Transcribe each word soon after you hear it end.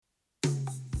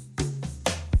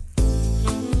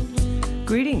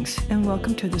Greetings and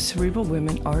welcome to the Cerebral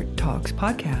Women Art Talks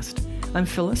podcast. I'm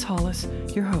Phyllis Hollis,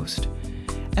 your host.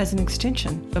 As an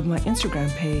extension of my Instagram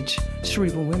page,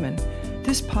 Cerebral Women,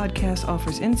 this podcast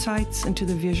offers insights into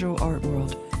the visual art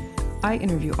world. I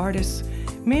interview artists,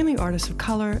 mainly artists of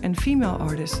color and female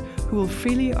artists who will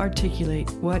freely articulate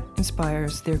what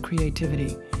inspires their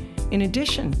creativity. In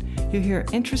addition, you'll hear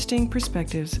interesting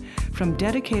perspectives from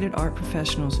dedicated art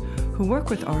professionals who work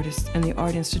with artists and the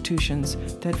art institutions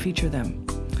that feature them.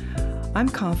 I'm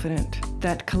confident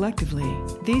that collectively,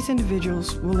 these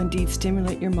individuals will indeed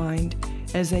stimulate your mind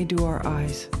as they do our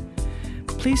eyes.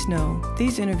 Please know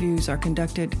these interviews are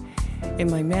conducted in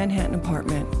my Manhattan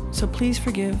apartment, so please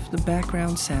forgive the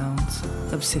background sounds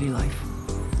of city life.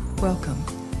 Welcome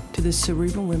to the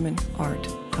Cerebral Women Art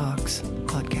Talks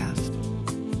podcast.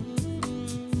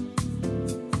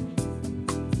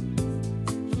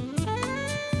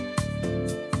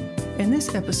 In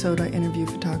this episode, I interview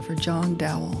photographer John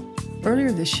Dowell.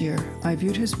 Earlier this year, I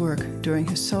viewed his work during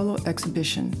his solo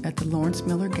exhibition at the Lawrence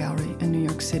Miller Gallery in New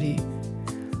York City.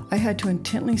 I had to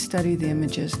intently study the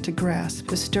images to grasp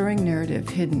the stirring narrative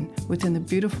hidden within the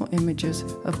beautiful images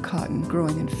of cotton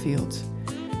growing in fields.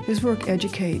 His work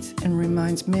educates and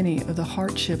reminds many of the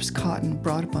hardships cotton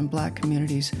brought upon Black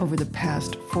communities over the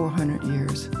past 400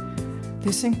 years.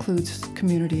 This includes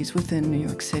communities within New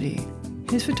York City.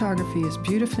 His photography is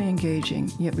beautifully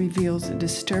engaging, yet reveals a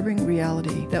disturbing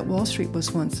reality that Wall Street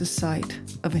was once the site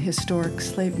of a historic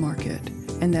slave market,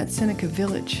 and that Seneca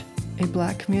Village, a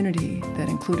Black community that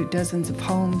included dozens of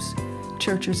homes,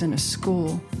 churches, and a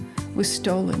school, was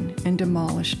stolen and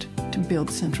demolished to build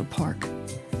Central Park.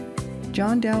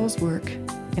 John Dowell's work,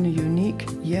 in a unique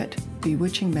yet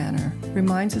bewitching manner,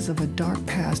 reminds us of a dark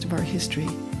past of our history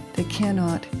that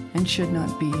cannot and should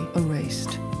not be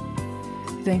erased.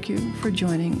 Thank you for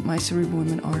joining my Cerebral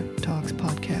Women Art Talks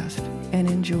podcast, and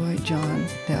enjoy John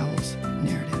Dowell's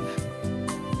narrative.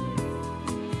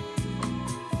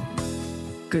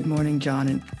 Good morning, John,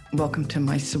 and welcome to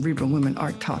my Cerebral Women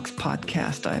Art Talks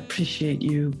podcast. I appreciate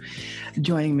you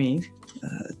joining me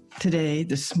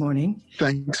this morning.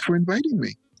 Thanks for inviting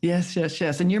me. Yes.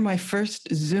 And you're my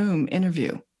first Zoom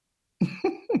interview.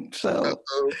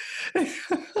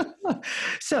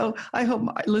 So I hope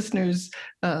my listeners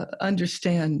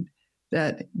understand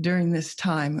that during this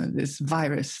time of this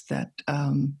virus that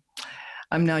I'm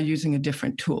now using a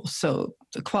different tool. So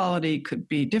the quality could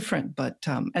be different, but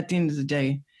at the end of the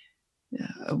day,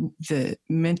 the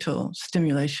mental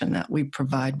stimulation that we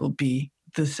provide will be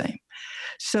the same.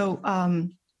 So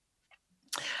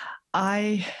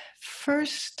I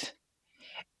first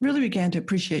really began to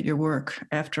appreciate your work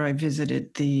after I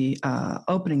visited the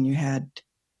opening you had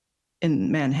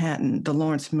in Manhattan, the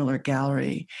Lawrence Miller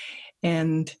Gallery.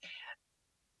 And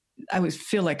I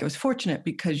feel like I was fortunate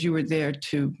because you were there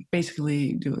to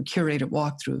basically do a curated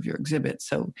walkthrough of your exhibit.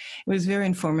 So it was very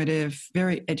informative,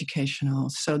 very educational.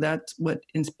 So that's what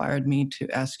inspired me to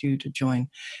ask you to join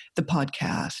the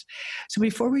podcast. So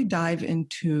before we dive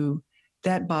into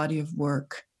that body of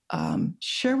work,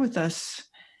 share with us,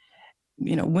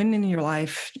 when in your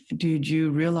life did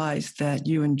you realize that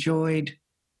you enjoyed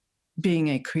being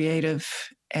a creative,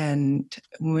 and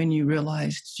when you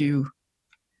realized you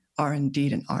are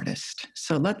indeed an artist?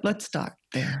 So let's start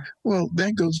there. Well,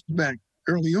 that goes back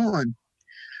early on.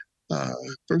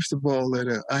 First of all,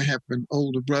 that I have an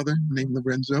older brother named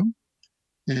Lorenzo,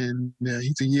 and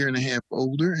he's a year and a half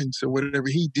older. And so whatever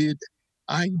he did,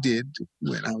 I did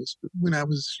when I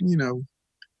was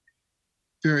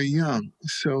very young.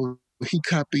 So he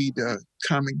copied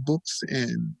comic books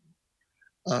and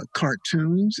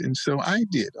cartoons, and so I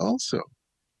did also.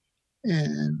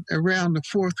 And around the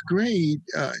fourth grade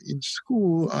in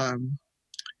school,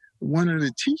 one of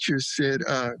the teachers said,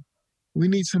 we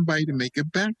need somebody to make a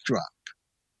backdrop.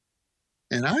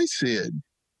 And I said,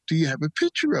 do you have a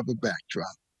picture of a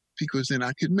backdrop? Because then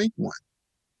I could make one.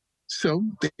 So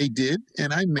they did,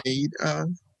 and I made a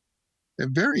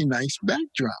very nice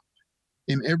backdrop.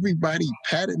 And everybody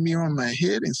patted me on my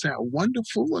head and said,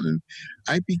 wonderful. And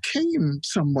I became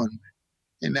someone.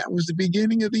 And that was the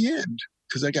beginning of the end,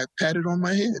 because I got patted on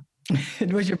my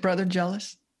head. Was your brother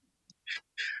jealous?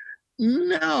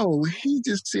 No, he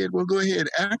just said, well, go ahead.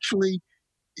 Actually,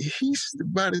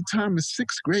 by the time of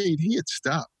sixth grade, he had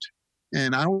stopped.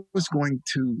 And I was going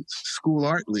to school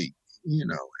art league,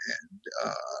 and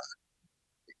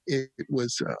it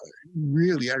was I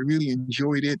really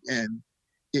enjoyed it. And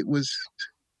it was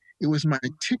my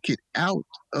ticket out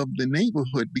of the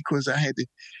neighborhood, because I had to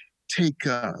take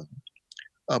a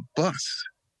bus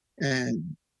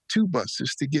and two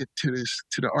buses to get to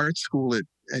the art school at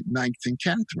 9th and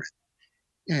Catherine.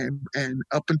 And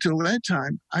up until that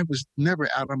time, I was never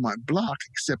out of my block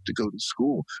except to go to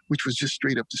school, which was just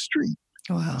straight up the street.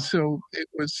 Wow. So it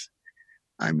was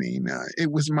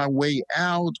my way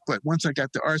out. But once I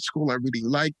got to art school, I really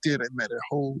liked it. I met a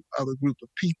whole other group of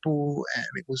people, and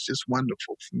it was just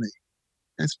wonderful for me.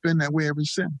 It's been that way ever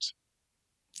since.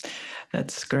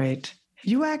 That's great.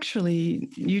 You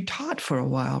taught for a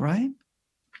while, right?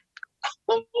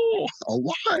 Oh, a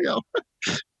while.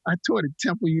 I taught at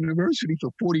Temple University for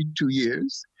 42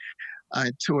 years.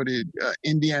 I taught at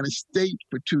Indiana State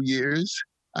for 2 years.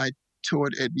 I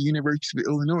taught at the University of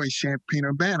Illinois,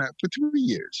 Champaign-Urbana for 3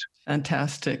 years.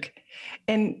 Fantastic.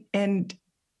 And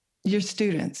your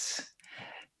students,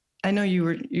 I know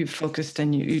you focused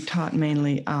and you taught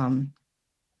mainly,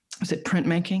 was it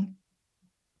printmaking?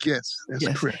 Yes, that's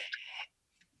correct.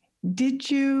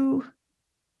 Did you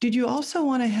also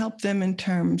want to help them in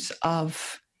terms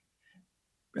of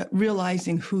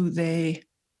realizing who they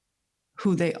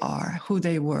are, who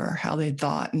they were, how they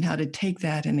thought, and how to take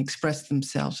that and express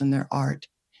themselves in their art?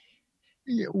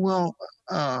 Yeah, well,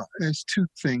 there's two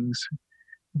things.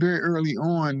 Very early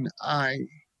on,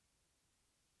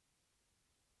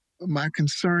 my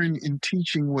concern in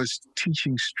teaching was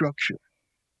teaching structure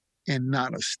and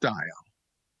not a style.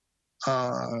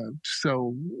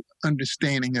 So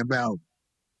understanding about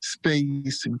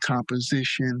space and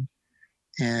composition,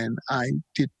 and I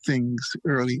did things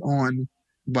early on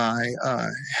by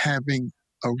having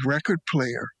a record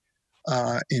player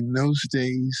in those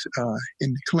days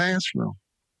in the classroom,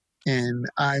 and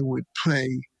I would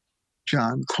play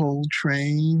John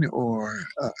Coltrane or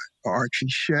Archie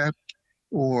Shepp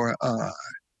or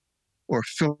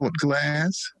Philip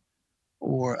Glass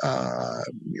or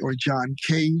John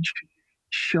Cage,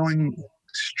 showing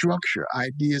structure,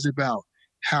 ideas about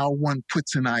how one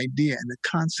puts an idea and a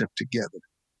concept together.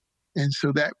 And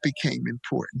so that became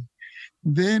important.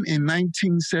 Then in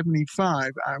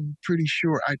 1975, I'm pretty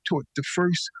sure I taught the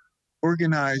first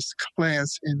organized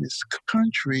class in this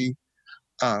country,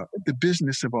 the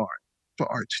business of art for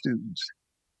art students.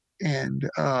 And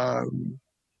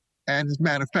as a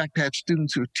matter of fact, I have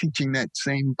students who are teaching that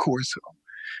same course,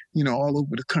 all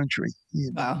over the country.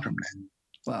 Wow. From that.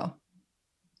 Wow.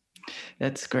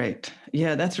 That's great.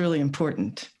 Yeah, that's really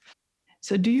important.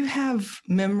 So do you have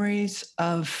memories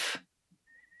of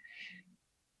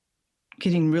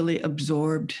getting really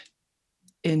absorbed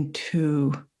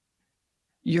into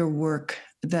your work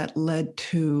that led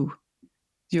to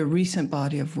your recent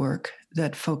body of work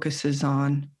that focuses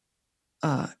on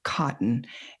cotton?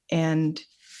 And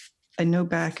I know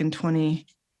back in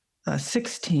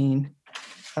 2018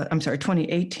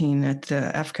 at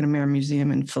the African American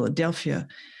Museum in Philadelphia,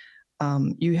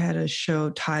 you had a show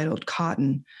titled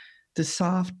Cotton, the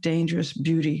Soft, Dangerous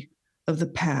Beauty of the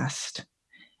Past.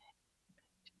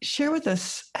 Share with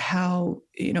us how,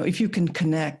 if you can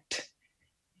connect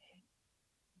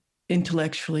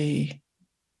intellectually,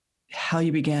 how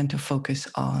you began to focus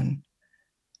on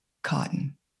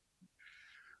cotton.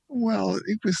 Well,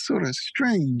 it was sort of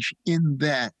strange in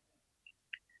that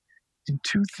in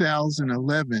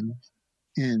 2011,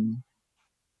 in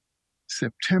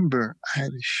September, I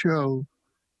had a show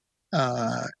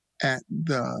at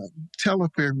the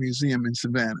Telfair Museum in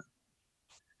Savannah.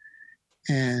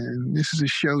 And this is a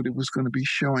show that was going to be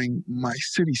showing my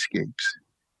cityscapes.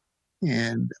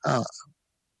 And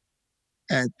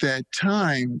at that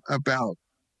time, about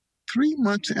 3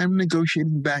 months, I'm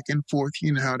negotiating back and forth.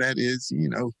 You know how that is,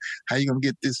 how you going to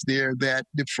get this, there, that,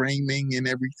 the framing and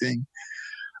everything.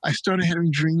 I started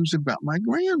having dreams about my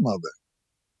grandmother.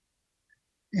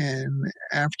 And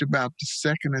after about the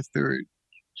second or third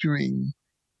dream,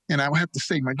 and I would have to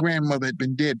say my grandmother had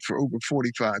been dead for over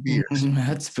 45 years.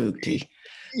 That's spooky.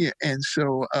 Yeah, and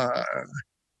so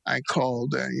I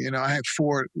called, I have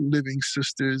 4 living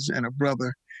sisters and a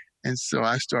brother. And so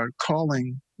I started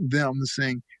calling them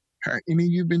saying, have any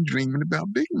of you been dreaming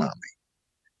about Big Mommy?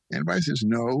 And everybody says,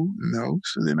 no.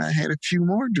 So then I had a few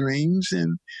more dreams.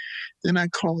 And then I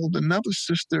called another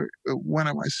sister, one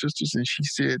of my sisters, and she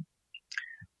said,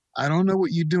 I don't know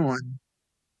what you're doing,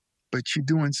 but you're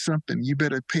doing something. You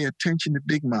better pay attention to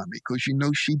Big Mommy because she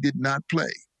did not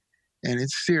play. And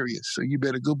it's serious. So you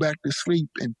better go back to sleep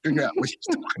and figure out what she's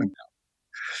talking about.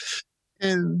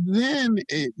 And then,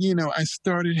 I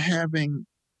started having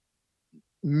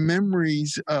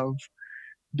memories of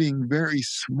being very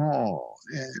small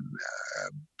and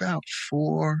about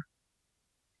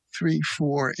 3,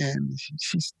 4, and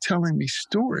she's telling me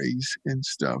stories and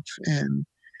stuff. And,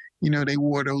 she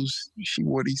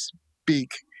wore these big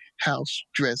house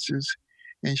dresses,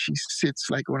 and she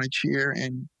sits like on a chair,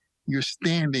 and you're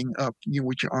standing up,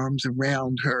 with your arms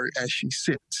around her as she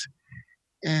sits.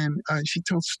 and she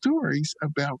told stories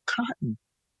about cotton.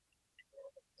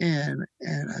 And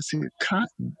I said,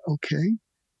 cotton, okay.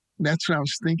 That's what I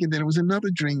was thinking. Then it was another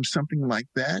dream, something like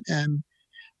that. And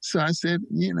so I said,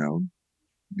 you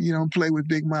don't play with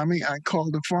Big Mommy. I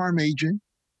called a farm agent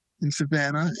in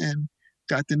Savannah and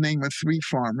got the name of 3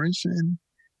 farmers. And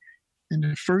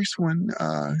the first one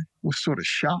was sort of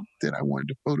shocked that I wanted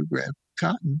to photograph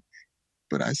cotton.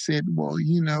 But I said, well,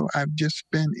 I've just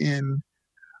been in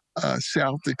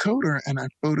South Dakota and I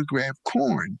photographed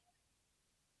corn.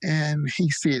 And he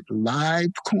said,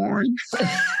 live corn?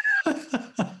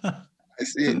 I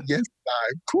said, yes,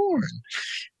 live corn.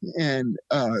 And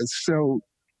so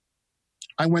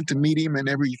I went to meet him and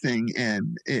everything,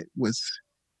 and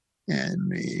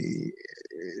the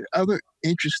other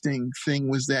interesting thing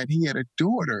was that he had a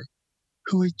daughter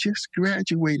who had just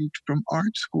graduated from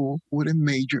art school with a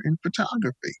major in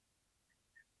photography,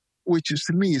 which is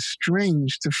to me is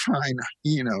strange to find,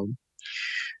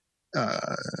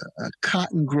 a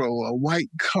cotton grower, a white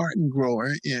cotton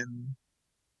grower in,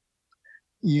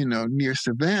 near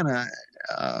Savannah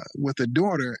with a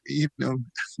daughter,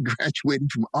 graduating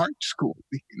from art school,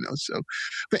 So,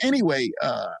 but anyway,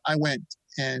 I went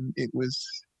and it was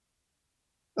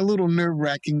a little nerve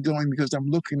wracking going because I'm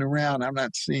looking around.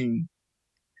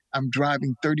 I'm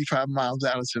driving 35 miles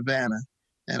out of Savannah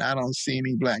and I don't see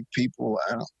any Black people.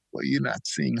 Well, you're not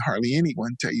seeing hardly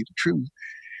anyone, tell you the truth.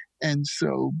 And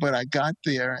so, but I got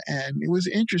there and it was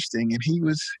interesting. And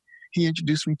he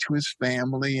introduced me to his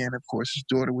family. And of course, his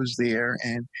daughter was there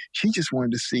and she just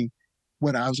wanted to see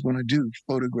what I was going to do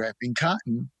photographing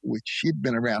cotton, which she'd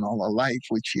been around all her life,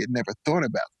 which she had never thought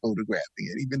about photographing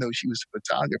it, even though she was a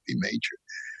photography major.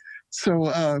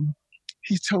 So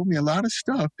he told me a lot of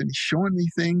stuff and showing me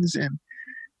things. And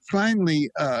finally,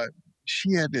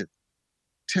 she had to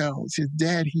tell his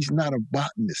dad he's not a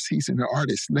botanist, he's an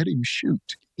artist. Let him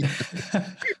shoot.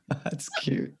 That's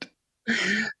cute.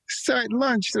 So at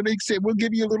lunch, so they said, we'll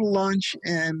give you a little lunch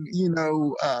and,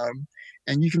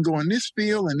 and you can go in this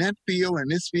field and that field and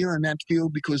this field and that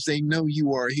field because they know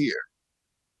you are here,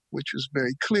 which was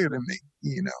very clear to me,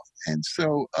 And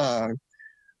so,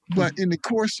 but in the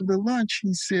course of the lunch,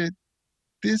 he said,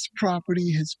 this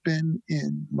property has been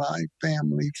in my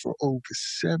family for over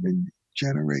 7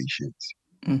 generations.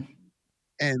 Mm.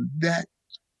 And that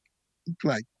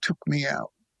took me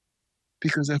out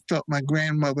because I felt my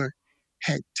grandmother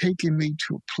had taken me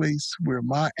to a place where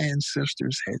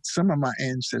some of my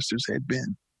ancestors had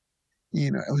been.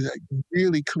 It was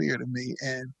really clear to me.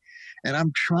 And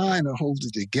I'm trying to hold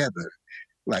it together.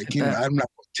 I'm not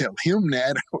going to tell him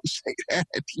that or say that,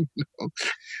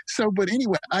 So, but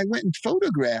anyway, I went and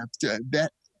photographed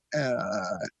that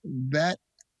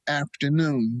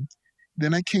afternoon.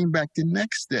 Then I came back the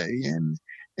next day. And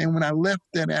when I left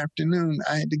that afternoon,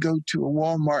 I had to go to a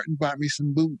Walmart and buy me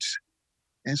some boots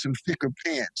and some thicker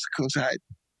pants because I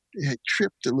had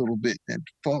tripped a little bit and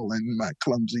fallen my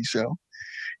clumsy self.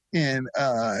 And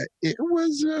it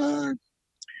was,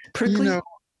 prickly?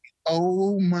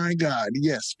 Oh my God,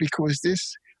 yes, because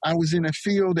I was in a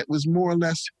field that was more or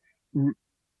less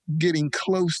getting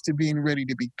close to being ready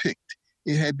to be picked.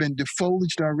 It had been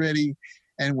defoliaged already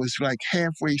and was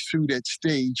halfway through that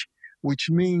stage, which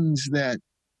means that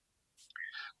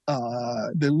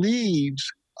the leaves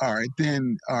are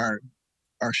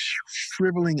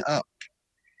shriveling up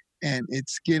and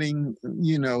it's getting,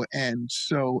 and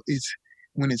so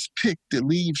when it's picked, the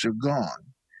leaves are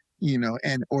gone.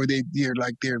 Or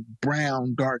they're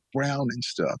brown, dark brown and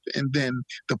stuff. And then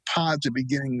the pods are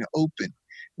beginning to open.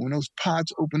 When those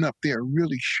pods open up, they're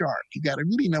really sharp. You got to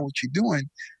really know what you're doing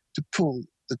to pull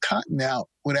the cotton out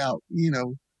without,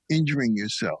 injuring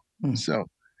yourself. Mm. So,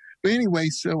 but anyway,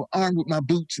 so armed with my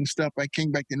boots and stuff, I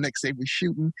came back the next day with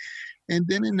shooting. And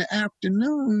then in the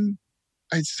afternoon,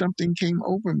 something came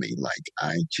over me.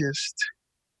 I just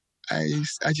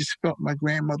felt my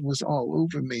grandmother was all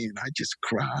over me and I just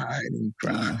cried and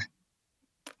cried.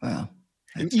 Wow.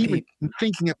 And even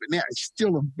thinking of it now, it's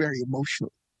still a very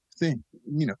emotional thing,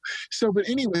 So, but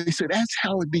anyway, so that's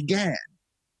how it began.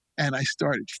 And I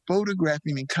started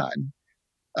photographing in cotton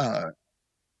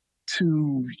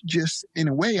to just, in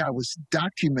a way, I was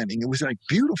documenting. It was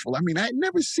beautiful. I mean, I had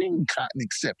never seen cotton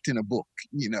except in a book,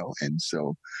 and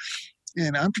so,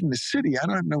 and I'm from the city. I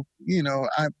don't know,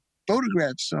 I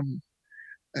photographed some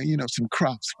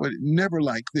crops, but never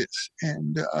like this.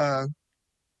 And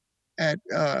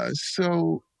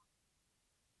so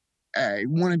I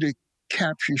wanted to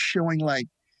capture showing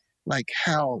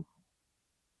how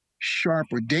sharp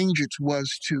or dangerous it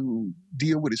was to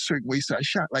deal with a certain way. So I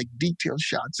shot detailed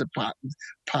shots of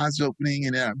pods opening,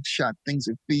 and I shot things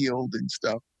in field and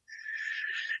stuff.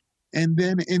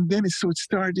 So it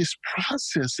started this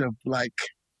process of like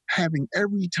having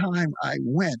every time I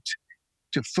went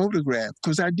to photograph,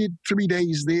 because I did 3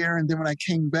 days there, and then when I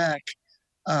came back,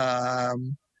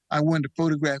 um, I wanted to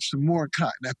photograph some more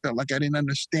cotton. I felt like I didn't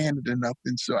understand it enough,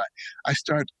 and so I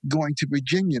started going to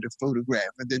Virginia to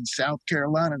photograph, and then South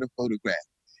Carolina to photograph.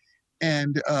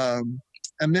 And I'll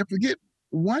never forget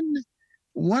one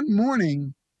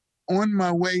morning on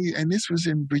my way, and this was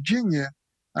in Virginia.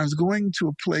 I was going to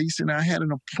a place, and I had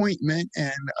an appointment,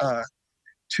 and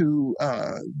to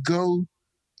go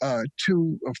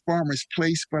to a farmer's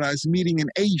place, but I was meeting an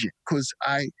agent because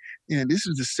this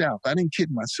is the South. I didn't kid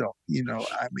myself.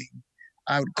 I mean,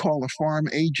 I would call a farm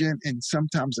agent, and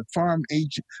sometimes a farm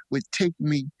agent would take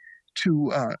me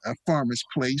to a farmer's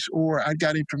place, or I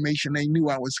got information they knew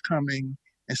I was coming,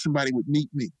 and somebody would meet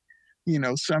me.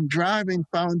 So I'm driving,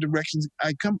 following directions.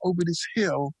 I come over this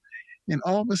hill, and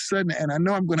all of a sudden, and I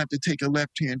know I'm going to have to take a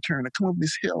left-hand turn. I come over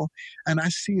this hill, and I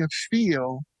see a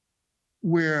field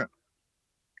where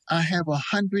I have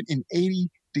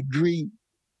 180-degree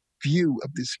view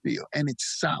of this field, and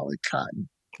it's solid cotton.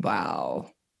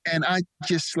 Wow. And I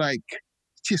just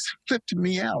flipped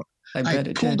me out. I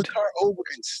pulled the car over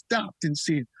and stopped and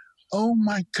said, oh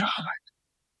my God,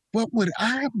 what would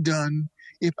I have done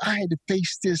if I had to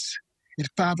face this at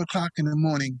 5 o'clock in the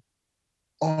morning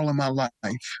all of my life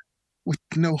with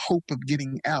no hope of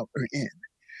getting out or in?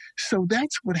 So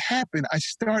that's what happened. I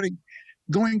started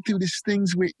going through these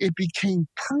things where it became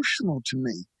personal to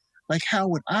me. Like, how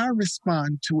would I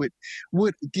respond to it?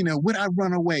 Would I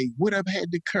run away? Would I have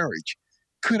had the courage?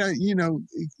 Could I,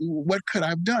 what could I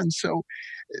have done? So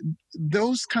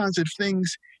those kinds of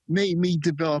things made me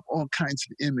develop all kinds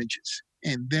of images.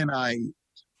 And then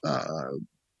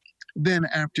then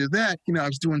after that, I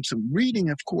was doing some reading,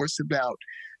 of course, about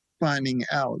finding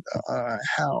out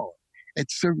how at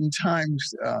certain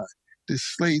times the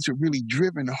slaves were really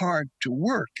driven hard to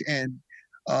work, and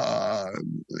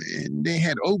they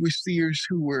had overseers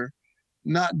who were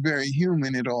not very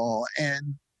human at all,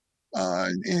 and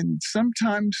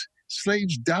sometimes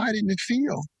slaves died in the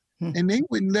field, and they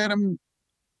wouldn't let them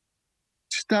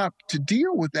stop to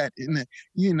deal with that.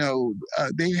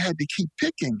 They had to keep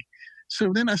picking.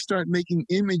 So then I started making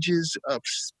images of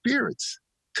spirits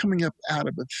coming up out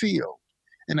of a field,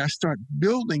 and I started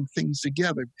building things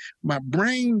together. My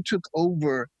brain took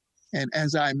over, and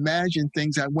as I imagined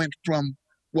things, I went from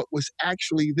what was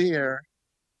actually there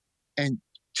and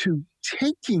to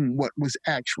taking what was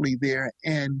actually there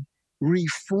and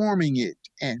reforming it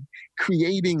and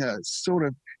creating a sort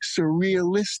of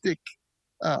surrealistic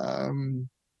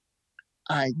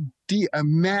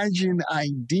imagined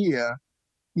idea,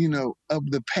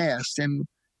 of the past and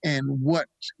what,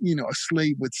 a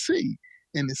slave would see,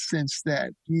 in the sense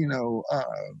that,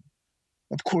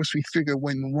 of course, we figure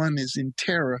when one is in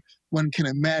terror, one can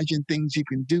imagine things, you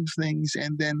can do things,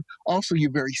 and then also you're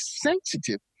very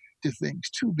sensitive to things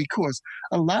too, because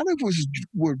a lot of us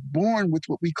were born with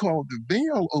what we call the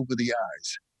veil over the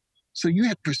eyes. So you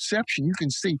had perception, you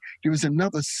can see there was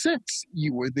another sense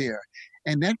you were there,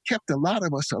 and that kept a lot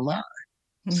of us alive.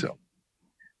 So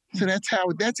that's how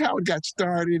it got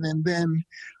started. And then,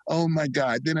 oh my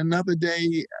God, then another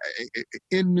day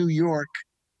in New York,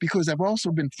 because I've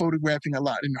also been photographing a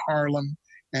lot in Harlem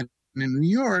and in New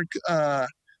York,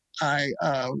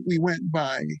 we went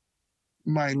by,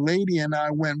 my lady and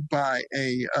I went by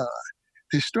a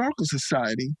historical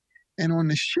society, and on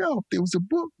the shelf there was a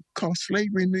book called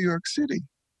Slavery in New York City.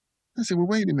 I said, well,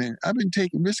 wait a minute. I've been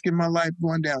risking my life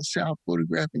going down south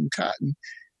photographing cotton.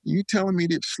 You telling me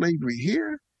there's slavery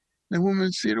here? The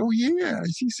woman said, oh, yeah.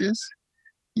 She says,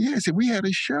 yeah. I said, we had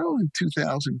a show in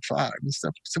 2005 and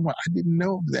stuff. So I didn't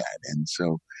know of that. And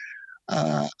so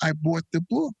I bought the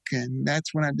book, and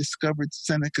that's when I discovered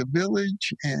Seneca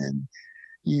Village and,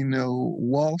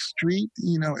 Wall Street,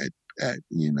 at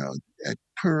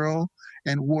Pearl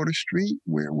and Water Street,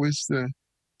 where was the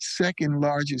second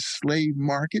largest slave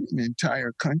market in the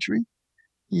entire country,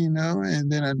 and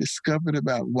then I discovered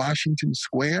about Washington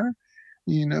Square,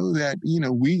 that,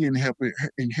 we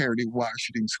inherited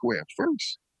Washington Square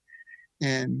first.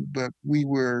 But we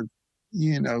were,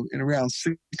 in around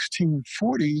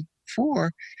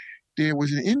 1644, there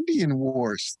was an Indian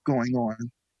wars going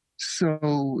on.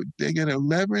 So they got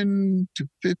 11 to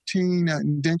 15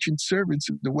 indentured servants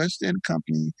of the West End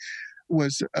Company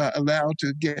was allowed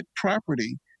to get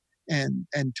property and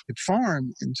to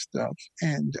farm and stuff.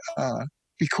 And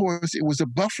because it was a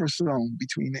buffer zone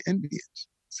between the Indians.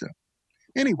 So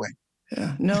anyway.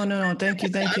 Yeah. No. Thank you.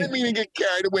 I didn't mean to get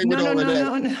carried away with all of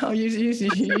that. No.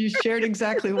 You shared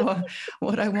exactly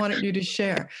what I wanted you to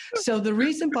share. So the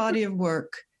recent body of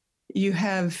work You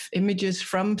have images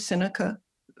from Seneca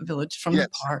Village, from the Yes.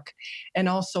 park, and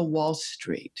also Wall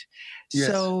Street. Yes.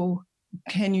 So,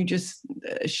 can you just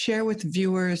share with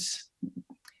viewers,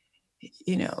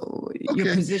 your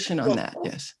Okay. position on Well, that?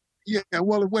 Yes. yeah.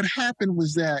 Well, what happened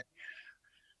was that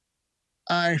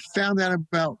I found out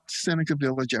about Seneca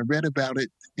Village. I read about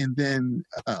it, and then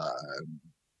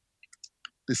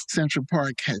the Central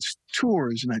Park has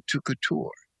tours, and I took a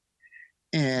tour.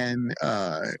 And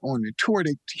on the tour,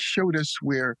 they showed us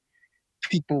where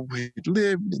people had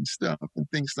lived and stuff and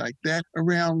things like that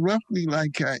around roughly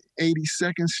like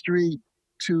 82nd Street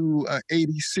to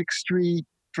 86th Street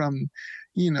from,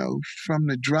 from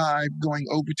the drive going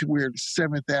over to where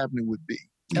 7th Avenue would be.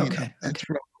 Okay. That's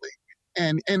roughly.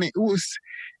 And it's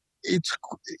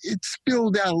it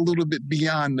spilled out a little bit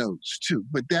beyond those two,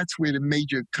 but that's where the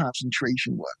major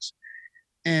concentration was.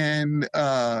 And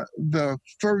the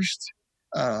first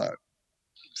uh,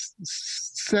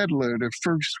 settler, the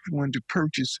first one to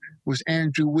purchase, was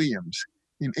Andrew Williams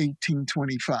in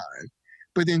 1825.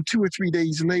 But then 2 or 3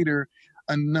 days later,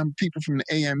 a number of people from the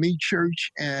AME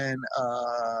Church and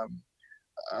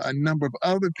a number of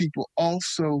other people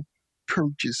also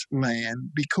purchased land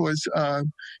because,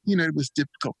 it was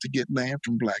difficult to get land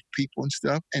from Black people and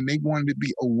stuff, and they wanted to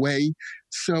be away.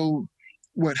 So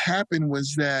what happened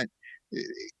was that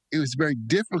it was very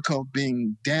difficult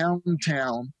being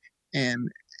downtown and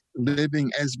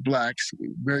living as Blacks,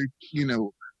 very,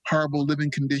 horrible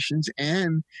living conditions,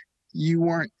 and you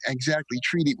weren't exactly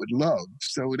treated with love,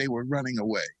 so they were running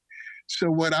away. So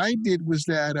what I did was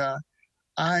that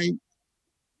I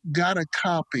got a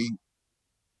copy,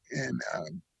 and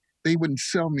they wouldn't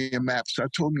sell me a map, so I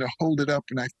told them to hold it up,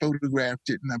 and I photographed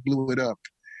it, and I blew it up,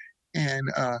 and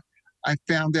I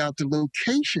found out the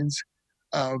locations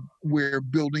of where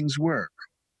buildings were.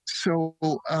 So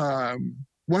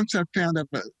once I found out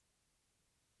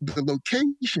the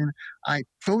location, I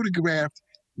photographed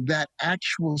that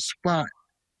actual spot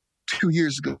 2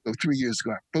 years ago, 3 years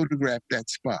ago. I photographed that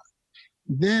spot.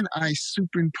 Then I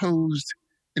superimposed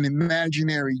an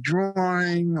imaginary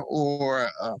drawing or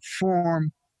a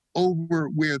form over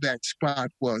where that spot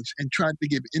was and tried to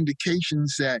give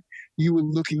indications that you were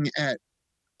looking at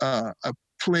a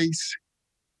place,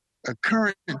 a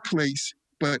current place,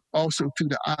 but also through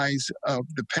the eyes of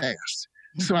the past.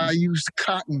 Mm-hmm. So I used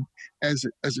cotton as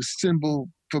a symbol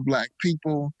for Black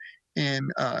people.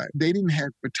 And they didn't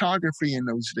have photography in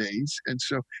those days. And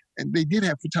they did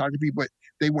have photography, but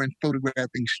they weren't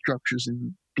photographing structures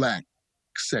in Black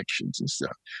sections and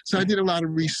stuff. So I did a lot of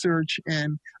research,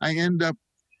 and I end up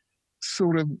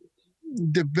sort of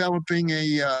developing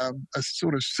a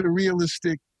sort of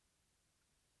surrealistic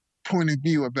point of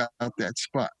view about that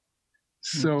spot.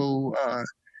 So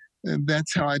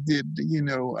that's how I did,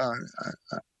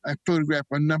 I photographed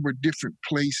a number of different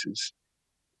places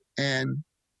and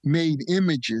made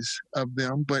images of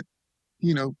them, but,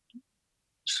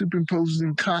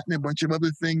 superimposing cotton, a bunch of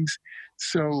other things.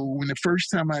 So when the first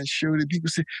time I showed it, people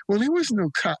said, well, there was no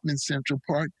cotton in Central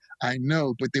Park. I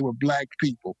know, but they were Black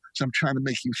people. So I'm trying to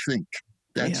make you think.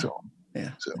 That's all.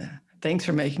 Yeah. So. Yeah. Thanks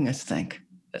for making us think.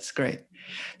 That's great.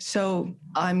 So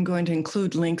I'm going to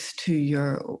include links to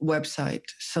your website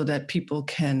so that people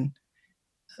can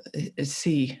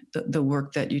see the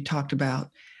work that you talked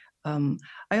about.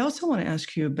 I also want to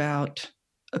ask you about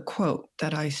a quote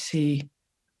that I see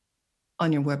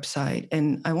on your website.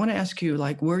 And I want to ask you,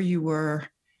 where you were,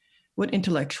 what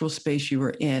intellectual space you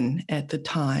were in at the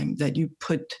time that you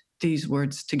put these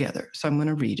words together. So I'm going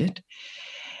to read it.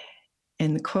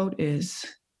 And the quote is,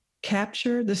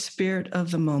 "Capture the spirit of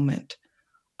the moment.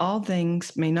 All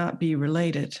things may not be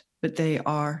related, but they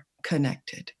are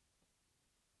connected."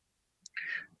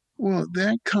 Well,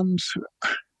 that comes,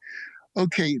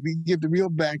 okay, to give the real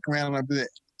background of it,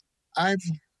 I've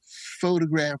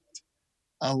photographed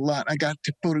a lot. I got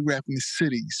to photograph in the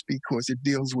cities because it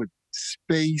deals with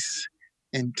space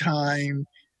and time.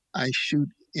 I shoot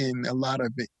in a lot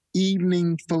of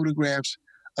evening photographs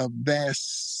of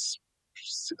vast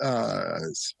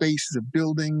spaces of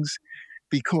buildings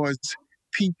because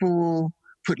people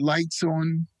put lights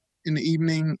on in the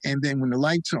evening, and then when the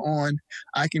lights are on,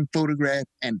 I can photograph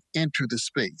and enter the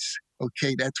space.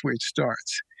 Okay, that's where it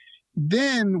starts.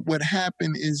 Then what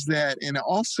happened is that, and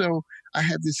also I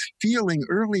have this feeling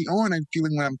early on, I'm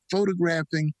feeling when I'm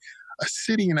photographing a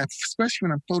city, and especially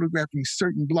when I'm photographing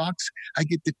certain blocks, I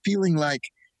get the feeling like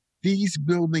these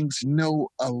buildings know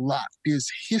a lot. There's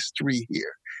history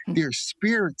here. There's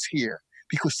spirits here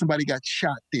because somebody got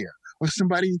shot there or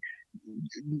somebody,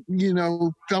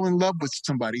 fell in love with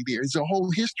somebody there. There's a whole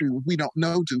history we don't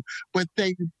know to, but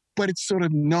it's sort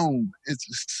of known. It's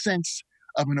a sense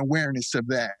of an awareness of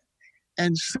that.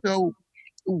 And so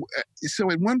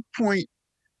at one point,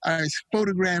 I was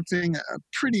photographing a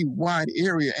pretty wide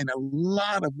area and a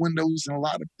lot of windows and a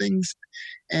lot of things,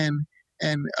 and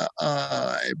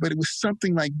but it was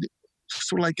something like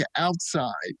sort of like an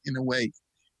outside in a way,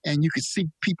 and you could see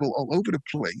people all over the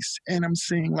place. And I'm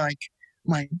saying, like,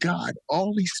 my God,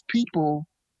 all these people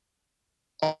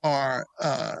are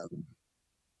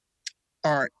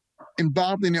are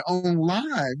involved in their own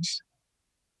lives,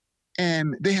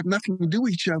 and they have nothing to do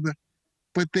with each other,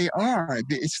 but they are.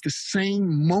 It's the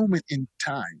same moment in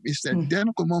time. It's the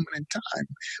identical moment in time,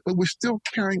 but we're still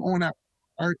carrying on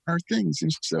our things.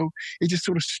 And so it just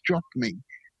sort of struck me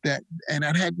that, and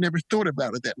I had never thought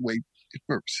about it that way at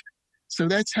first. So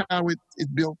that's how it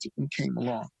built and came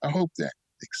along. I hope that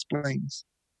explains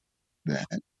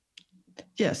that.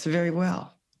 Yes, very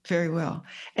well. Very well.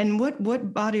 And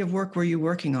what body of work were you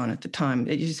working on at the time?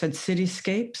 You said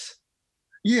cityscapes?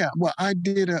 Yeah, well, I've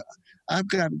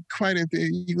got quite a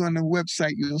bit. You go on the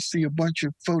website, you'll see a bunch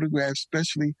of photographs,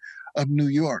 especially of New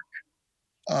York,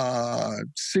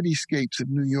 cityscapes of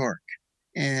New York,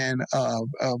 and of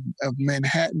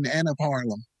Manhattan and of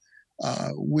Harlem,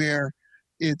 where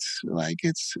it's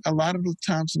a lot of the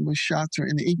times the shots are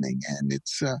in the evening, and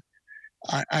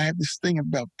I have this thing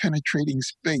about penetrating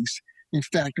space. In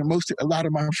fact, a lot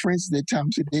of my friends at that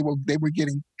time said they were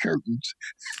getting curtains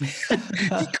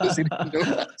because they didn't know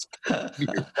I was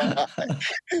nearby.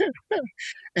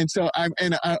 And so I'm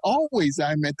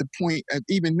at the point of,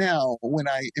 even now when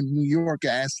I in New York, I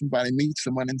ask somebody, meet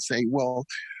someone, and say, "Well,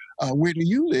 where do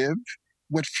you live?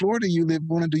 What floor do you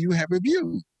live on? And do you have a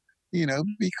view?"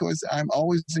 Because I'm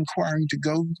always inquiring to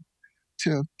go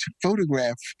to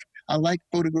photograph. I like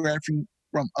photographing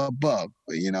from above.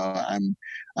 Yeah,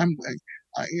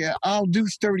 I'll do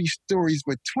 30 stories,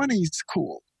 but 20 is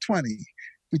cool. 20.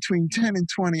 Between 10 and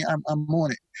 20, I'm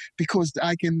on it, because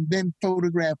I can then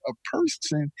photograph a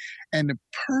person, and the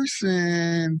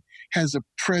person has a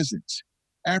presence.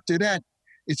 After that,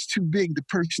 it's too big. The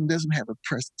person doesn't have a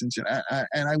presence,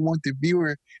 and I want the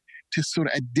viewer to sort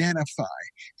of identify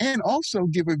and also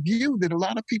give a view that a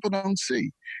lot of people don't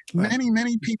see. Right.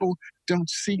 Many people don't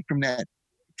see from that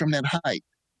height.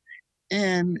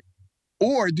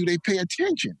 Or do they pay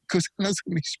attention? Because I know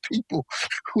some of these people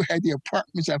who had the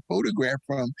apartments I photographed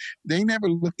from, they never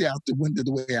looked out the window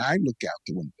the way I look out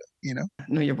the window.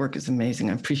 No, your work is amazing.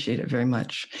 I appreciate it very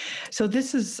much. So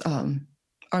this is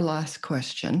our last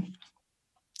question.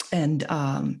 And,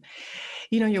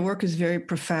 your work is very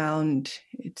profound.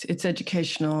 It's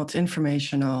educational, it's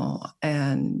informational,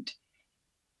 and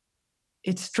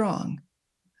it's strong.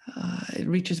 It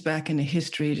reaches back into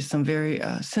history to some very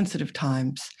sensitive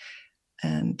times.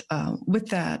 And with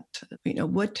that,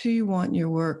 what do you want your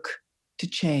work to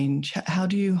change? How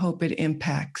do you hope it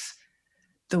impacts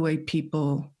the way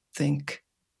people think,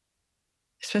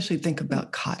 especially think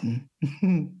about cotton?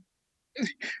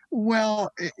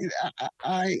 Well,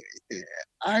 I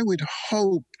would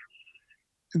hope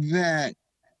that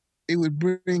it would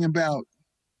bring about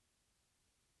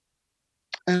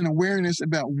an awareness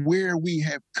about where we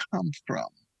have come from,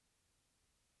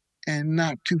 and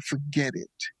not to forget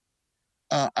it.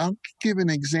 I'll give an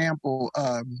example.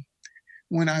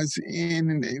 When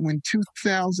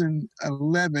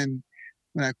 2011,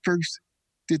 when I first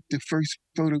did the first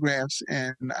photographs,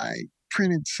 and I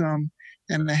printed some,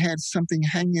 and I had something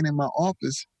hanging in my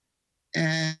office,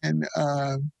 and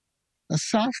a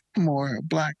sophomore, a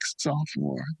black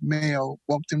sophomore male,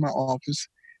 walked in my office,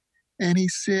 and he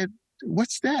said,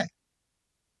 "What's that?"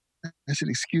 I said,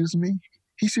 "Excuse me?"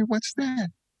 He said, "What's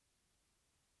that?"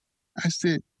 I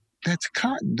said, "That's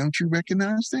cotton. Don't you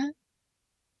recognize that?"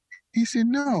 He said,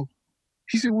 "No."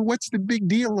 He said, "Well, what's the big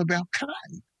deal about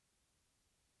cotton?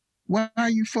 Why are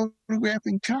you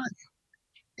photographing cotton?"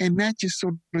 And that just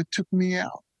sort of took me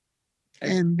out.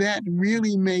 And that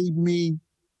really made me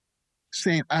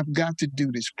saying, I've got to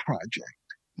do this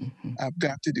project. Mm-hmm. I've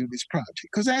got to do this project.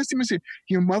 Because I asked him, I said,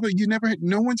 "Your mother,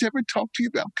 no one's ever talked to you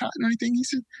about cotton or anything?" He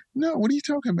said, "No, what are you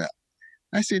talking about?"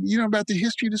 I said, "You know about the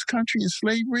history of this country and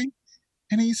slavery?"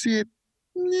 And he said,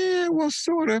 "Yeah, well,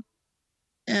 sort of."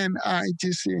 And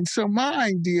so my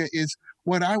idea is,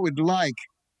 what I would like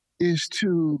is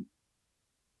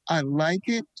I like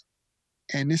it,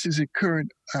 and this has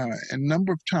occurred a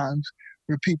number of times,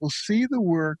 where people see the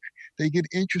work, they get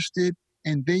interested,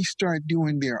 and they start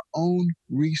doing their own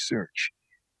research,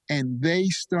 and they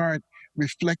start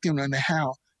reflecting on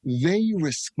how they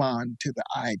respond to the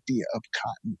idea of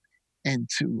cotton and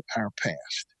to our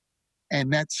past.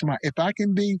 And that's if I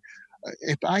can be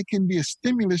a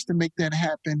stimulus to make that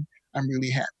happen, I'm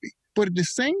really happy. But at the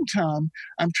same time,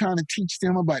 I'm trying to teach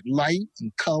them about light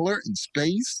and color and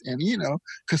space, and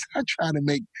because I try to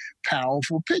make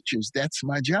powerful pictures. That's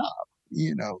my job,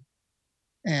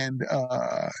 and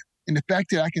the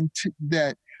fact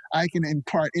that I can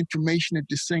impart information at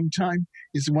the same time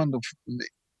is wonderful for me.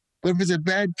 But if it's a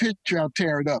bad picture, I'll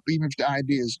tear it up, even if the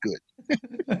idea is good.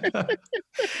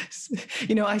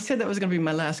 I said that was going to be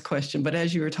my last question, but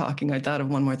as you were talking, I thought of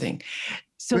one more thing.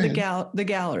 So the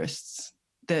gallerists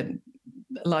that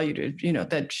allow you to,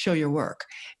 that show your work,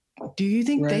 do you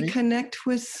think they connect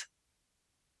with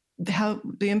the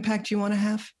impact you want to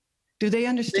have? Do they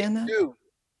understand that?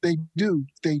 They do.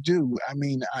 I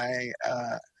mean,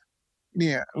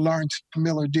 Lawrence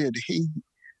Miller did.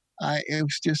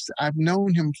 I've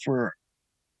known him for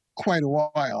quite a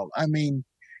while. I mean,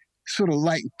 sort of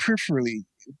like peripherally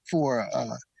for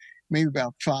maybe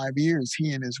about 5 years,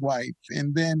 he and his wife.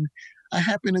 And then I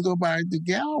happened to go by the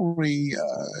gallery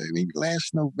maybe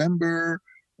last November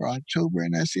or October,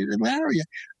 and I said, Larry,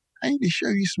 I need to show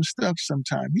you some stuff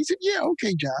sometime. He said, yeah,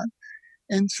 okay, John.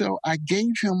 And so I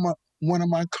gave him one of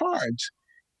my cards,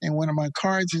 and one of my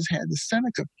cards has had the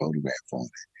Seneca photograph on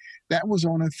it. That was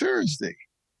on a Thursday.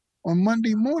 On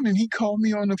Monday morning, he called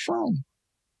me on the phone,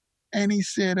 and he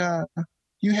said,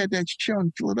 you had that show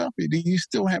in Philadelphia. Do you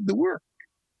still have the work,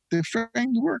 the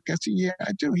framed work? I said, yeah,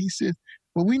 I do. He said,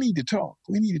 well, we need to talk.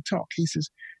 He says,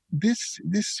 this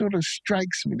sort of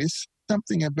strikes me. There's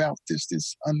something about this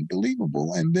that's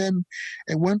unbelievable. And then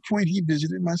at one point, he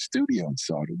visited my studio and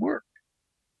saw the work.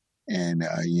 And,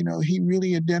 he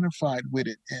really identified with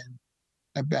it and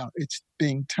about its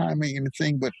being timing and the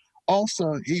thing, but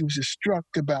also he was just struck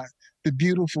about the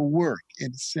beautiful work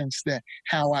in the sense that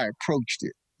how I approached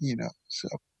it, so.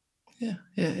 Yeah,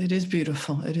 it is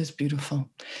beautiful. It is beautiful.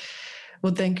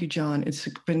 Well, thank you, John. It's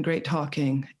been great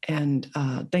talking. And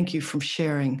thank you for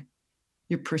sharing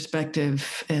your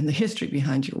perspective and the history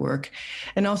behind your work,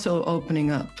 and also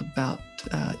opening up about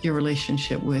your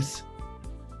relationship with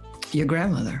your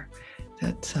grandmother.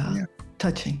 That's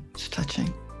touching. It's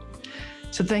touching.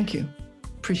 So thank you.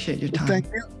 Appreciate your time. Thank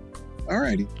you. All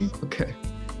righty. Okay.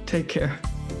 Take care.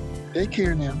 Take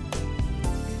care now.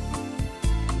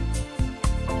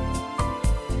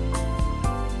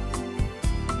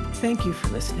 Thank you for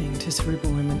listening to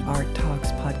Cerebral Women Art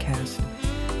Talks podcast.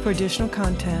 For additional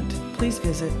content, please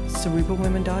visit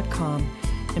cerebralwomen.com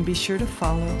and be sure to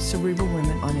follow Cerebral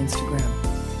Women on Instagram.